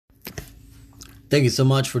Thank you so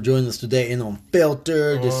much for joining us today in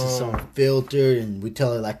Unfiltered. This is Unfiltered, and we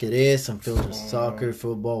tell it like it is. Unfiltered soccer,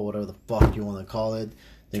 football, whatever the fuck you want to call it.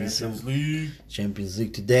 Champions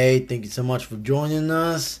League today. Thank you so much for joining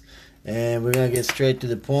us. And we're going to get straight to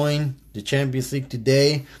the point. The Champions League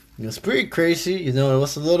today, it was pretty crazy. You know, it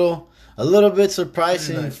was a little bit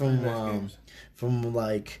surprising from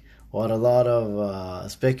like what a lot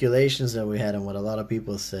of speculations that we had and what a lot of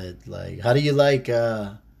people said. Like, how do you like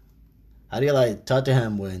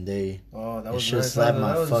Tottenham when they just nice. slapped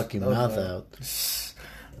my fucking mouth out?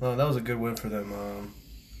 No, that was a good win for them.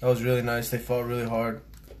 That was really nice. They fought really hard.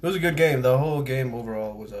 It was a good game. The whole game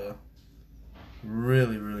overall was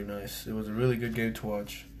really, really nice. It was a really good game to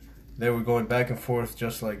watch. They were going back and forth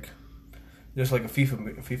just like a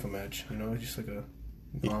FIFA match, you know, just like a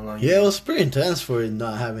online game. It was pretty intense for it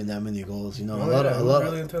not having that many goals. You know,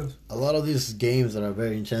 really intense. A lot of these games that are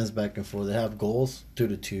very intense back and forth, they have goals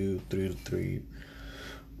 2-2, 3-3,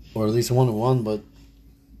 or at least 1-1. But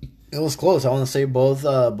it was close. I want to say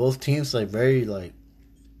both teams I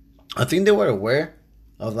think they were aware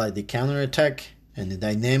of like the counterattack and the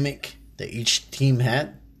dynamic that each team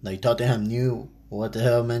had. Like Tottenham knew what the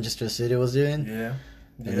hell Manchester City was doing. Yeah.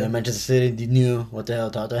 And then Manchester City knew what the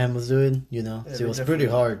hell Tottenham was doing, you know. Yeah, so it was pretty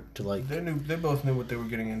hard to like. They both knew what they were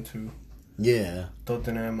getting into. Yeah.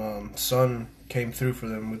 Tottenham, Son came through for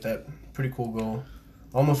them with that pretty cool goal.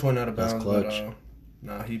 Almost went out of bounds, but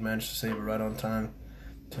he managed to save it right on time.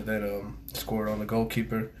 To then score on the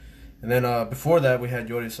goalkeeper, and then before that we had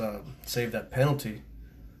Lloris save that penalty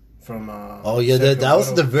from. That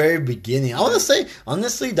was the very beginning. I want to say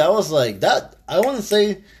honestly that was like that. I want to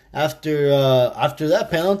say. After that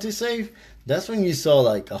penalty save, that's when you saw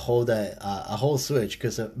like a whole switch.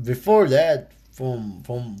 Because before that, from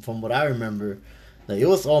what I remember, like it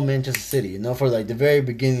was all Manchester City. You know, for like the very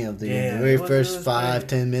beginning of the game, the very first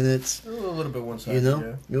 5-10 minutes. It was a little bit one-sided. You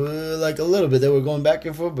know, it was like a little bit. They were going back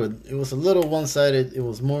and forth, but it was a little one-sided. It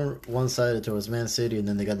was more one-sided towards Man City, and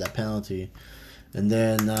then they got that penalty. And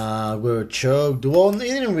then we were choked. Well, he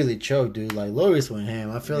didn't really choke, dude. Like, Lloris went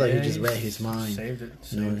ham. I feel like he just read his mind. Saved it.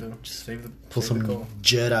 Pull some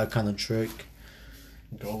Jedi kind of trick.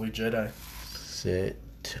 Goalie Jedi. Sit.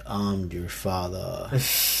 I'm your father.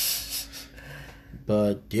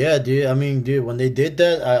 But, yeah, dude. I mean, dude, when they did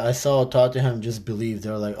that, I saw Tottenham just believe. They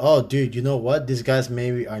were like, oh, dude, you know what? These guys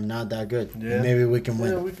maybe are not that good. Yeah. Maybe we can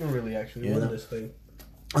win. Yeah, we can really actually win this thing.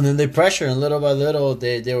 And then they pressure, and little by little,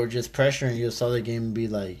 they were just pressuring. You saw the game be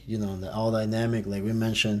like, you know, all dynamic, like we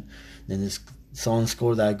mentioned. Then Son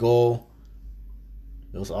scored that goal.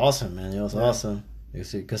 It was awesome, man. It was awesome. You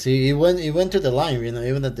see, because he went to the line, you know,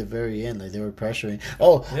 even at the very end, like they were pressuring.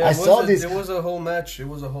 Oh, yeah, I saw this. It was a whole match. It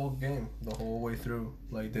was a whole game, the whole way through.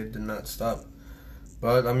 Like they did not stop.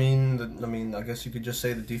 But I mean, I guess you could just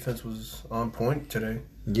say the defense was on point today.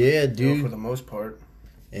 Yeah, dude. You know, for the most part.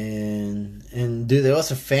 And dude, there was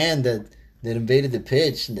a fan that invaded the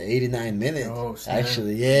pitch in the 89th minute. Oh, snap.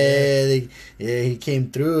 Actually, he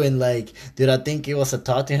came through and like, dude, I think it was a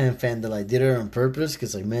Tottenham fan that like did it on purpose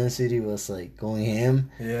because like Man City was like going ham.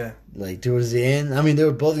 Yeah. Like towards the end, I mean they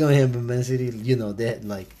were both going ham, but Man City, you know, they had,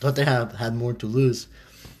 like Tottenham had more to lose,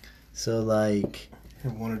 so like. He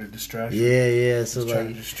wanted to distract. Yeah. So like, trying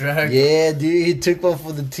to distract. Yeah, dude, he took one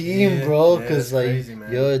for the team, bro. Because like, crazy,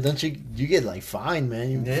 man. yo, don't you get like fined,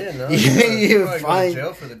 man? You're fined. Go to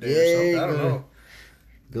jail for the day or something. I don't know.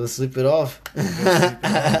 Go sleep it off.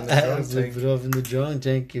 Sleep it off in the drunk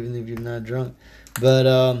tank, even if you're not drunk.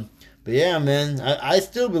 But yeah, man, I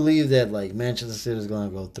still believe that like Manchester City is gonna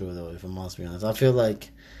go through though. If I must be honest, I feel like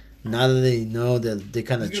now that they know that they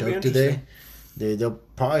kind of choked today. They'll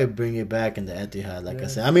probably bring it back in the Etihad, like I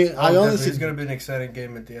said. I mean, I honestly, it's gonna be an exciting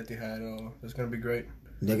game at the Etihad. Oh, it's gonna be great.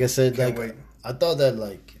 Like I said, Can't wait. I thought that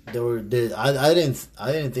like I didn't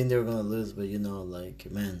think they were gonna lose, but you know, like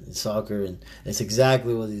man, it's soccer and it's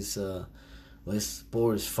exactly what this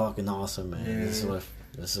sport is fucking awesome, man. Yeah. This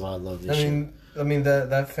is why I love this shit. I mean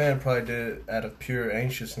that fan probably did it out of pure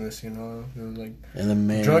anxiousness, you know. It was like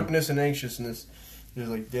and drunkenness and anxiousness. It was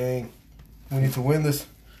like, dang, we need to win this.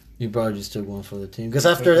 You probably just took one for the team. Because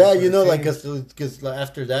after that, you know, like, because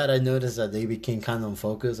after that, I noticed that they became kind of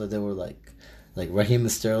unfocused. Like, they were like Raheem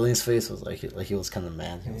Sterling's face was like he was kind of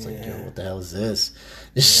mad. He was like, yo, what the hell is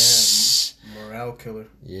this? Yeah, morale killer.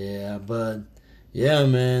 Yeah, but, yeah,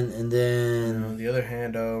 man. And then... on the other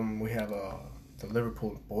hand, we have the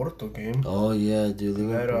Liverpool-Porto game. Oh, yeah, dude,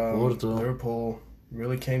 Liverpool-Porto. Liverpool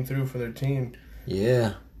really came through for their team.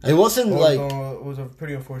 Yeah. It wasn't Porto, it was a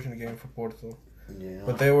pretty unfortunate game for Porto. Yeah.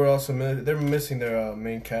 But they were also they're missing their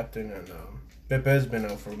main captain, and Pepe's been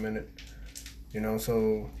out for a minute. You know,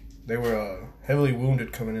 so they were heavily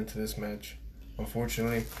wounded coming into this match.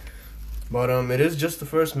 unfortunately. But it is just the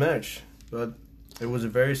first match. But it was a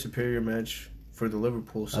very superior match for the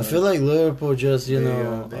Liverpool side. I feel like Liverpool just, they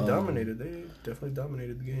dominated. They definitely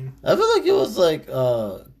dominated the game. I feel like it was like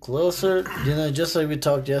closer, just like we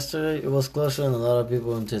talked yesterday. It was closer than a lot of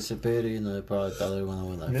people anticipated. They probably thought they were going to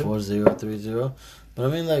win like 4-0, 3-0. But I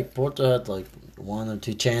mean, like, Porto had like 1 or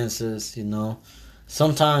 2 chances,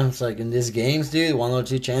 Sometimes, like in these games, dude, 1 or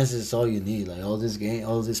 2 chances is all you need. Like all these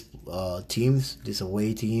teams, these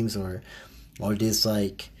away teams, or these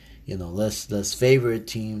like less favorite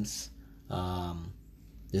teams,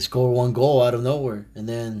 they score 1 goal out of nowhere, and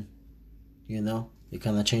then it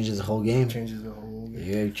kind of changes the whole game. Yeah,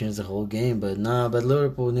 it changes the whole game. But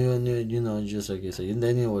Liverpool knew, just like you said,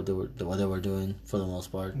 they knew what they were doing for the most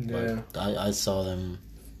part. Yeah, but I saw them.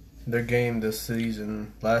 Their game this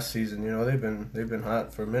season, last season, they've been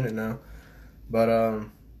hot for a minute now. But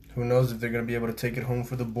who knows if they're gonna be able to take it home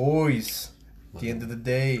for the boys at the end of the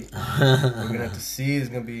day. We're gonna have to see. It's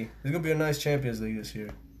gonna be a nice Champions League this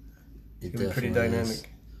year. It's gonna be pretty dynamic. Is.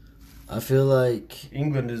 I feel like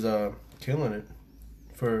England is killing it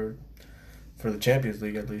for the Champions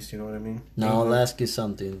League, at least. You know what I mean? Now I'll ask you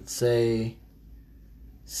something. Say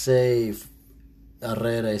if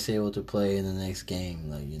Herrera is able to play in the next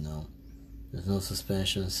game, there's no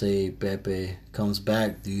suspension. Say Pepe comes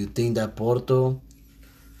back. Do you think that Porto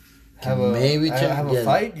have a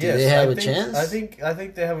fight? Yes, do they have a chance? I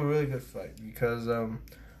think they have a really good fight because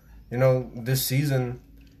this season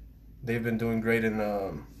they've been doing great in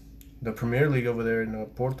the Premier League over there in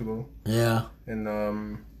Portugal. Yeah, and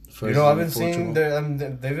I've been seeing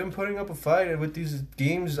they've been putting up a fight with these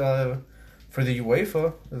games. For the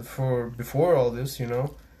UEFA, before all this,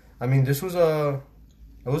 I mean, this was it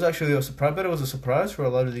was actually a surprise. I bet it was a surprise for a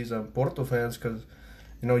lot of these Porto fans because,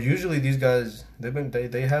 usually these guys they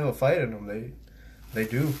have a fight in them. They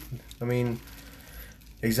do. I mean,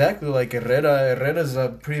 exactly like Herrera. Herrera's a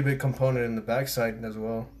pretty big component in the backside as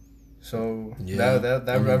well. So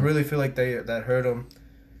I really feel like that hurt him.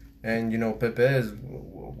 And Pepe is a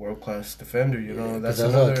world class defender. That's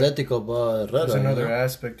another Atletico, but Herrera, that's another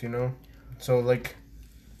aspect. So,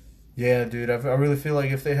 yeah, dude, I really feel like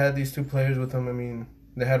if they had these 2 players with them, I mean,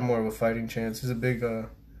 they had more of a fighting chance. It's a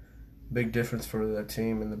big difference for that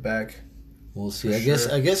team in the back. We'll see. I guess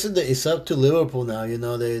it's up to Liverpool now.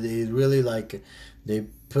 They really they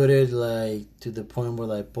put it to the point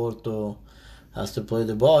where Porto has to play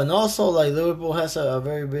the ball, and also Liverpool has a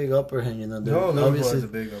very big upper hand. Liverpool has a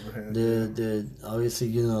big upper hand. Obviously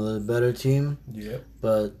the better team. Yeah.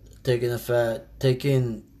 But taking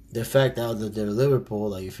the fact out that they're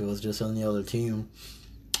Liverpool, if it was just any other team,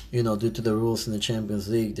 due to the rules in the Champions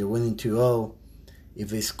League, they're winning 2-0. If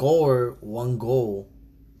they score 1 goal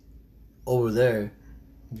over there,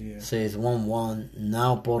 say it's 1-1,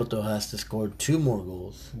 now Porto has to score 2 more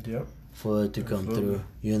goals for it to come through.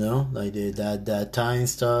 That tying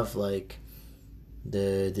stuff,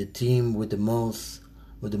 the team with the most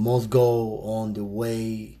goal on the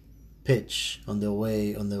away pitch, on the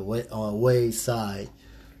away side.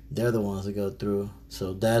 They're the ones that go through,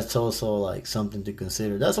 so that's also something to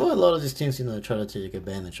consider. That's why a lot of these teams, try to take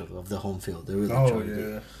advantage of the home field. They really try to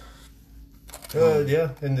do. Yeah,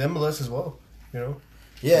 and the MLS as well.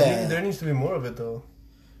 Yeah, there needs to be more of it though.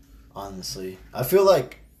 Honestly, I feel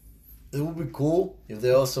like it would be cool if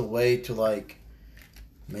they also way to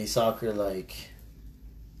make soccer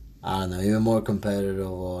I don't know, even more competitive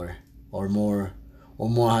or more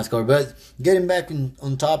high score. But getting back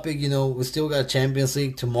on topic, we still got Champions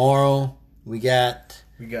League tomorrow. We got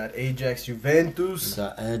Ajax Juventus.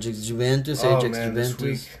 Juventus.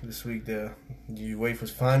 This week the UEFA's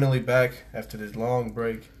finally back after this long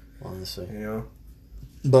break. Honestly,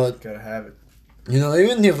 but gotta have it.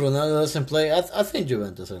 Even if Ronaldo doesn't play, I think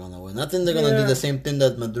Juventus are gonna win. I think they're gonna do the same thing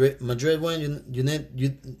that Madrid won.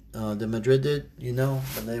 The Madrid did.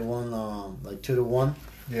 When they won 2-1.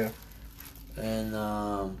 Yeah. And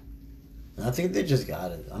I think they just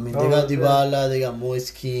got it. I mean, they got Dybala, they got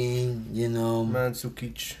Moise Kean,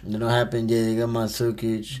 Mandzukic. They don't happen yet. They got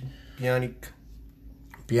Mandzukic.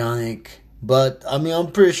 Pjanic. But, I mean,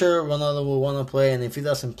 I'm pretty sure Ronaldo will want to play. And if he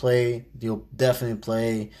doesn't play, he'll definitely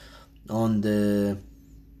play on the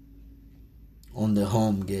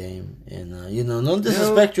home game. And, no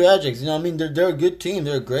disrespect to Ajax. I mean, they're a good team.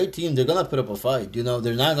 They're a great team. They're going to put up a fight. They're not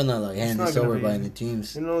going to, hand this over by any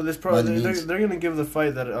teams. There's probably, they're going to give the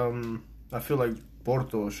fight that I feel like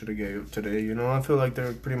Porto should have gave today. I feel like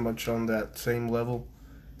they're pretty much on that same level.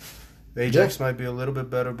 Ajax might be a little bit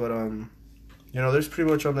better, but, they're pretty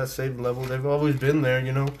much on that same level. They've always been there,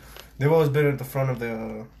 They've always been at the front of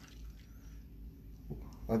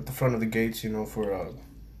the gates,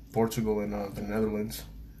 Portugal and the Netherlands.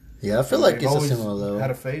 Yeah, I feel like it's a similar level.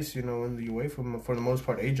 Had a face, in the UEFA for the most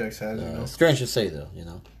part. Ajax has, Strange to say, though,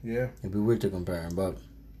 Yeah. It'd be weird to compare them, but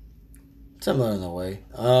similar in a way.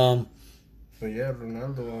 But yeah,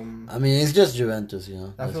 Ronaldo. I mean, it's just Juventus,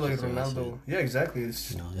 I feel like Ronaldo. Yeah, exactly.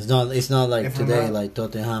 It's it's not like today, like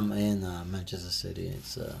Tottenham and Manchester City.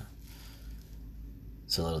 It's a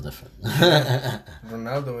little different.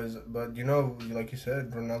 Ronaldo is, but like you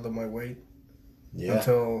said, Ronaldo might wait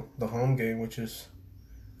until the home game, which is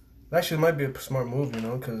actually might be a smart move,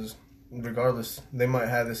 because regardless, they might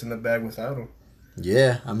have this in the bag without him.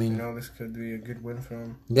 Yeah, I mean, this could be a good win for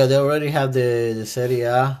him. Yeah, they already have the Serie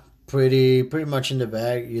A pretty much in the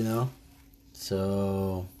bag,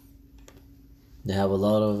 so they have a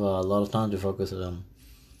lot of time to focus on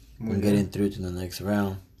getting through to the next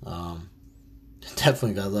round.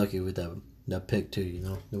 Definitely got lucky with that pick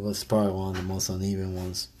too. It was probably one of the most uneven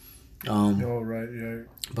ones. Right, yeah.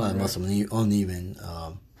 But most uneven.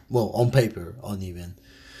 On paper, uneven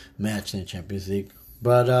match in the Champions League.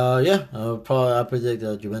 But I predict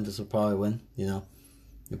that Juventus will probably win. They'll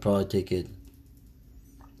probably take it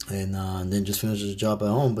and then just finish the job at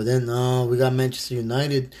home. But then we got Manchester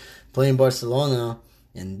United playing Barcelona,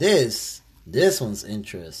 and this one's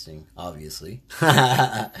interesting. Obviously,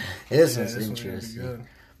 this one's interesting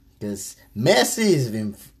because Messi's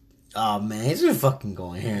been. Oh man, he's been fucking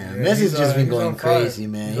going here. Yeah, Messi's just been going crazy,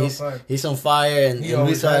 man. He's on fire, and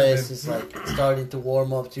Luis Suarez is like starting to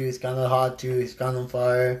warm up too. He's kind of hot too. He's kind of on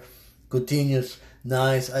fire. Coutinho's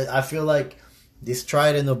nice. I feel like this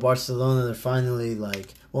trident of Barcelona, they're finally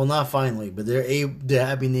not finally, but they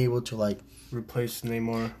have been able to replace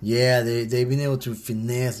Neymar. Yeah, they've been able to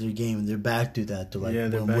finesse their game, and they're back to that. When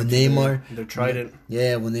Neymar, their trident.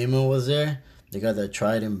 Yeah, when Neymar was there. They got that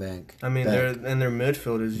trident bank. I mean, their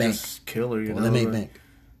midfield is just killer. They make bank.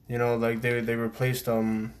 They replaced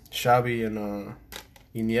Xavi and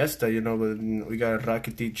Iniesta. But we got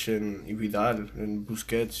Rakitic and Vidal and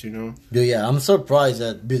Busquets. Yeah, I'm surprised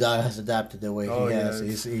that Vidal has adapted the way he has.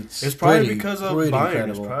 It's probably because of Bayern.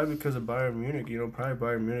 Incredible. It's probably because of Bayern Munich. Probably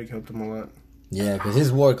Bayern Munich helped him a lot. Yeah, because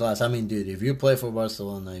he's world class. I mean, dude, if you play for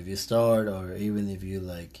Barcelona, if you start, or even if you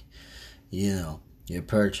your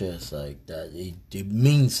purchase like that, it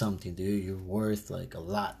means something, dude. You're worth a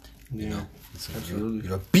lot, Absolutely.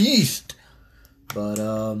 You're a beast. But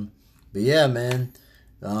yeah, man.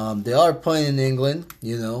 They are playing in England.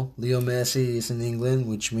 Leo Messi is in England,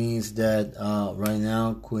 which means that right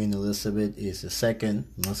now Queen Elizabeth is the second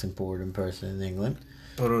most important person in England.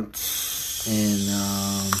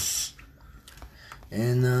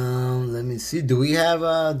 And let me see. Do we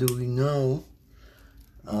know?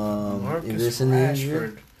 If there's an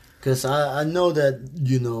injury, because I know that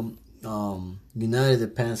United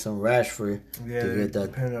depends on Rashford to get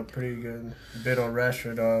that. Depend a pretty good bit on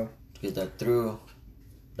Rashford to get that through,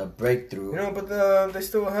 that breakthrough. But they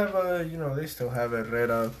still have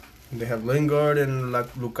Herrera, they have Lingard and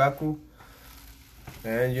Lukaku,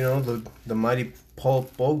 and the mighty Paul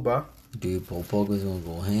Pogba. Dude, Paul Pogba's gonna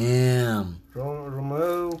go ham.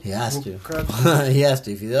 Romelu. He has to. He has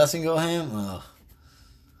to. If he doesn't go ham,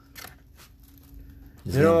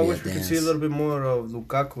 I wish we could see a little bit more of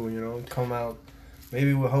Lukaku, come out.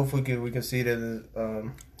 Maybe hopefully we can see it in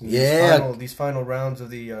these final rounds of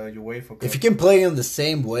the UEFA Cup. If you can play him the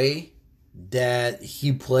same way that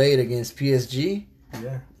he played against PSG,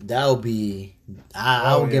 that would be...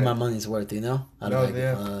 I would get my money's worth, out of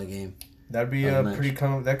that game. That'd be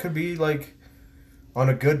that could be, on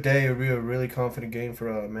a good day, it would be a really confident game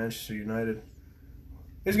for Manchester United.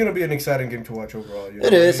 It's going to be an exciting game to watch overall.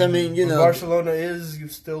 It is. I mean, Barcelona is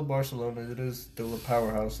still Barcelona. It is still a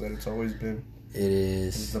powerhouse that it's always been. It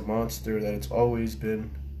is. It's the monster that it's always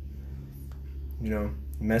been.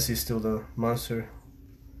 Messi's still the monster.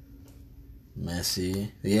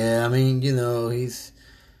 Messi. Yeah, I mean, he's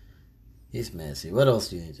Messi. What else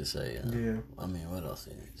do you need to say? Yeah. I mean, what else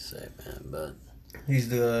do you need to say, man? But he's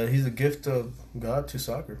the gift of God to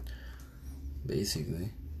soccer.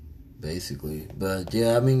 Basically, but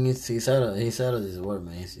yeah, I mean, he's out of his world,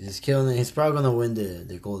 man. He's killing it. He's probably gonna win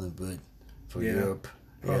the Golden Boot for Europe.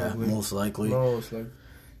 Probably. Yeah, most likely.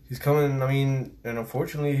 He's coming. I mean, and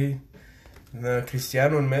unfortunately,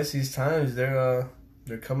 Cristiano and Messi's times they're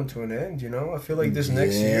coming to an end. I feel like this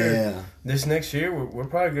next year, we're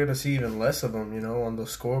probably gonna see even less of them. On the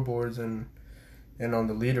scoreboards and on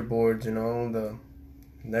the leaderboards. The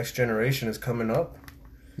next generation is coming up.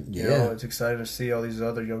 Yeah. It's exciting to see all these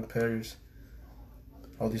other young players,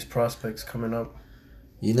 all these prospects coming up.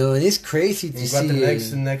 And it's crazy to see. We've got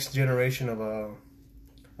the next generation of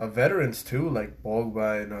veterans too, like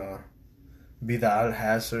Pogba and Vidal,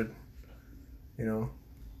 Hazard.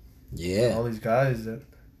 Yeah. All these guys that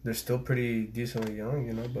they're still pretty decently young,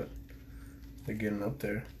 but they're getting up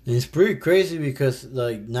there. And it's pretty crazy because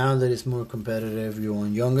like now that it's more competitive, you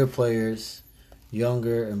want younger players,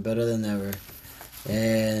 younger and better than ever.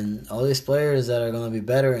 And all these players that are going to be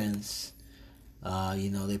veterans,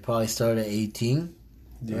 they probably start at 18,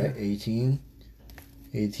 right?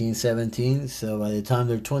 18, 17. So by the time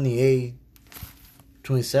they're 28,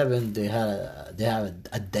 27, they have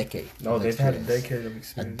a decade. No, they've had a decade of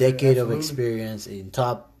experience. A decade of experience in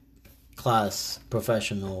top class,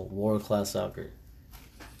 professional, world class soccer.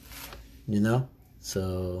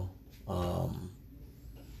 So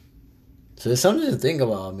it's something to think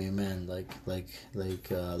about. I mean, man, like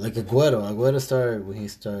Agüero. Agüero started when he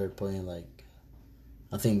started playing.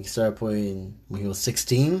 I think he started playing when he was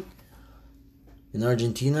 16 in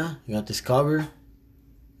Argentina. He got discovered,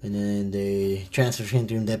 and then they transferred him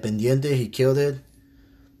to Independiente. He killed it.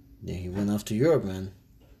 Then he went off to Europe, man.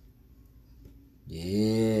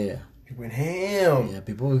 Yeah. He went ham. Yeah,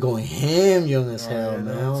 people were going ham young as hell,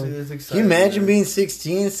 man. It's exciting, can you imagine being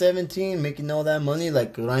 16, 17, making all that money?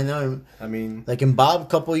 Like right now, I mean, like in Bob a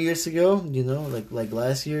couple years ago, like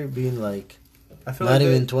last year, being like I feel not like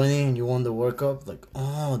even 20 and you won the World Cup. Like,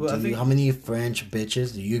 dude, how many French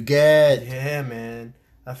bitches do you get? Yeah, man.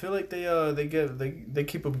 I feel like they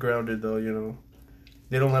keep them grounded though.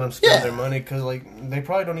 They don't let them spend their money because they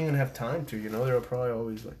probably don't even have time to. They're probably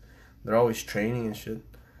always they're always training and shit.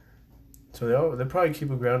 So they probably keep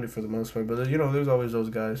it grounded for the most part, but there's always those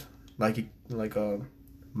guys like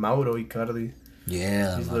Mauro Icardi.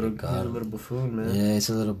 Yeah, he's a little buffoon, man. Yeah, he's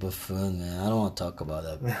a little buffoon, man. I don't want to talk about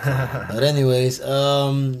that. But anyways,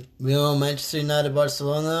 Manchester United,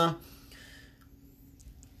 Barcelona.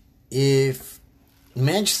 If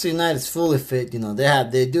Manchester United is fully fit,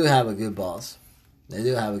 they do have a good boss. They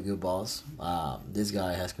do have a good boss. This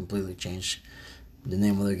guy has completely changed the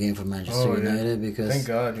name of the game for Manchester United because thank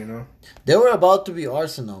God, they were about to be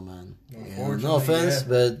Arsenal, man. No offense,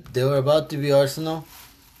 but they were about to be Arsenal,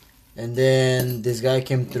 and then this guy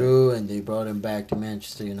came through and they brought him back to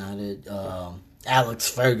Manchester United. Alex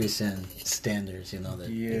Ferguson standards,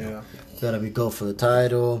 gotta be go for the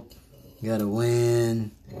title, you gotta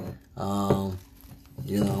win, and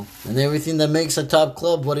everything that makes a top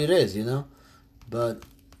club what it is, but.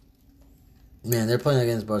 Man, they're playing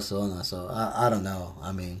against Barcelona, so I don't know.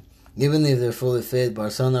 I mean, even if they're fully fit,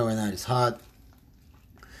 Barcelona right now is hot.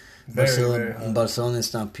 Very hot. Barcelona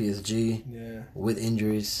is not PSG. Yeah. With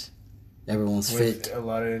injuries. Everyone's fit. A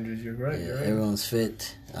lot of injuries, you're right. Everyone's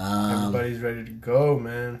fit. Everybody's ready to go,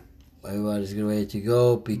 man. Everybody's ready to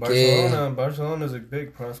go. Piqué. Barcelona's a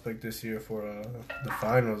big prospect this year for the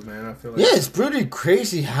finals, man. I feel like. Yeah, it's pretty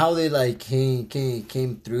crazy how they came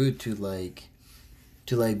through to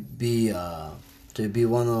be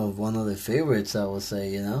one of the favorites, I would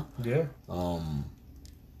say, Yeah.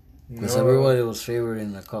 Because everybody was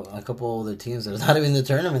favoring a couple other teams that are not even in the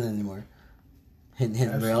tournament anymore.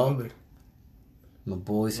 Hitting Real. My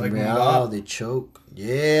boys in Real, Mbappe. They choke.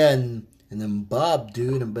 Yeah, and then Bob,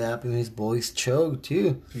 dude, Mbappe and his boys choke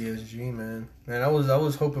too. PSG, man. Man, I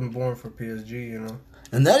was hoping born for PSG,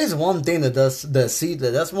 And that is one thing that's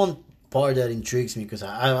one part that intrigues me because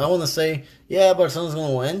I want to say, Barcelona's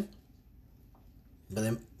going to win. But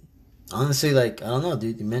then, honestly, I don't know,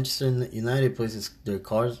 dude. Manchester United plays their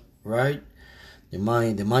cards right. They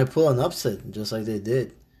might pull an upset just like they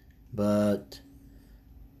did. But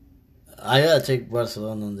I got to take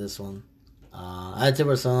Barcelona on this one. I take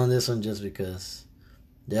Barcelona on this one just because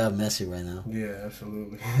they have Messi right now. Yeah,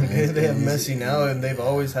 absolutely. They have Messi now, and they've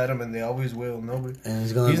always had him, and they always will. And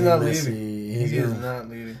he's not leaving. He's not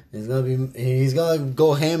leaving. He's gonna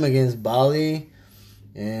go ham against Bali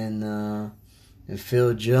and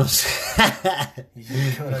Phil Jones.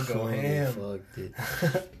 He's gonna go ham. Fuck, dude.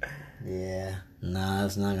 Yeah,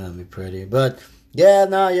 it's not gonna be pretty. But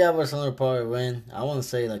Barcelona probably win. I want to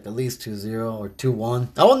say at least 2-0 or 2-1.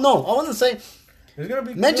 I want to say. It's gonna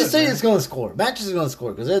be Manchester is going to score. Manchester's going to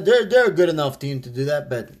score because they're a good enough team to do that.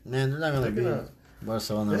 But man, they're not going to be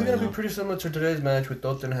Barcelona. It's going to be pretty similar to today's match with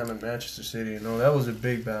Tottenham and Manchester City. That was a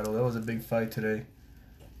big battle. That was a big fight today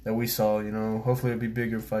that we saw. Hopefully it'll be a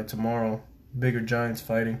bigger fight tomorrow. Bigger giants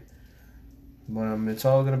fighting. But it's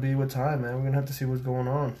all going to be with time, man. We're going to have to see what's going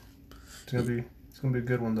on. It's going to be a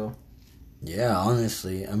good one though. Yeah,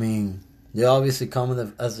 honestly, I mean, they obviously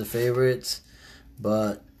come as the favorites,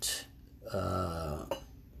 but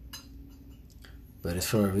it's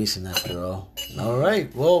for a reason after all. All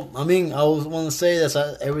right. Well, I mean, I want to say that's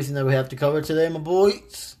everything that we have to cover today, my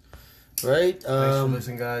boys. Right? Thanks for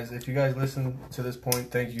listening, guys. If you guys listen to this point,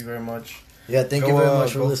 thank you very much. Yeah, thank you very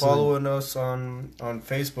much for listening. Go following us on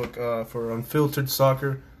Facebook for Unfiltered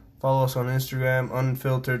Soccer. Follow us on Instagram,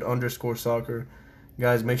 unfiltered_soccer.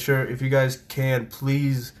 Guys, make sure, if you guys can,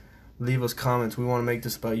 please leave us comments. We want to make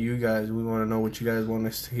this about you guys. We want to know what you guys want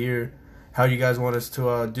us to hear, how you guys want us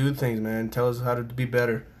to do things, man. Tell us how to be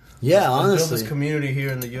better. Yeah, Let's honestly. build this community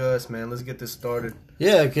here in the U.S., man. Let's get this started.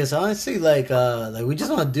 Yeah, because honestly, like we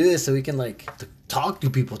just want to do this so we can talk to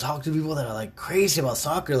people that are like crazy about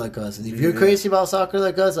soccer like us. And if you're crazy about soccer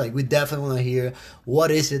like us, like we definitely want to hear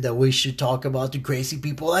what is it that we should talk about to crazy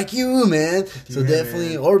people like you, man. So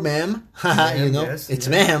definitely, man. Or ma'am, you know, yes, it's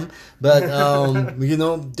ma'am. But you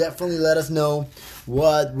know, definitely let us know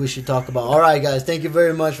what we should talk about. All right, guys, thank you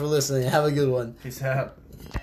very much for listening. Have a good one. Peace out.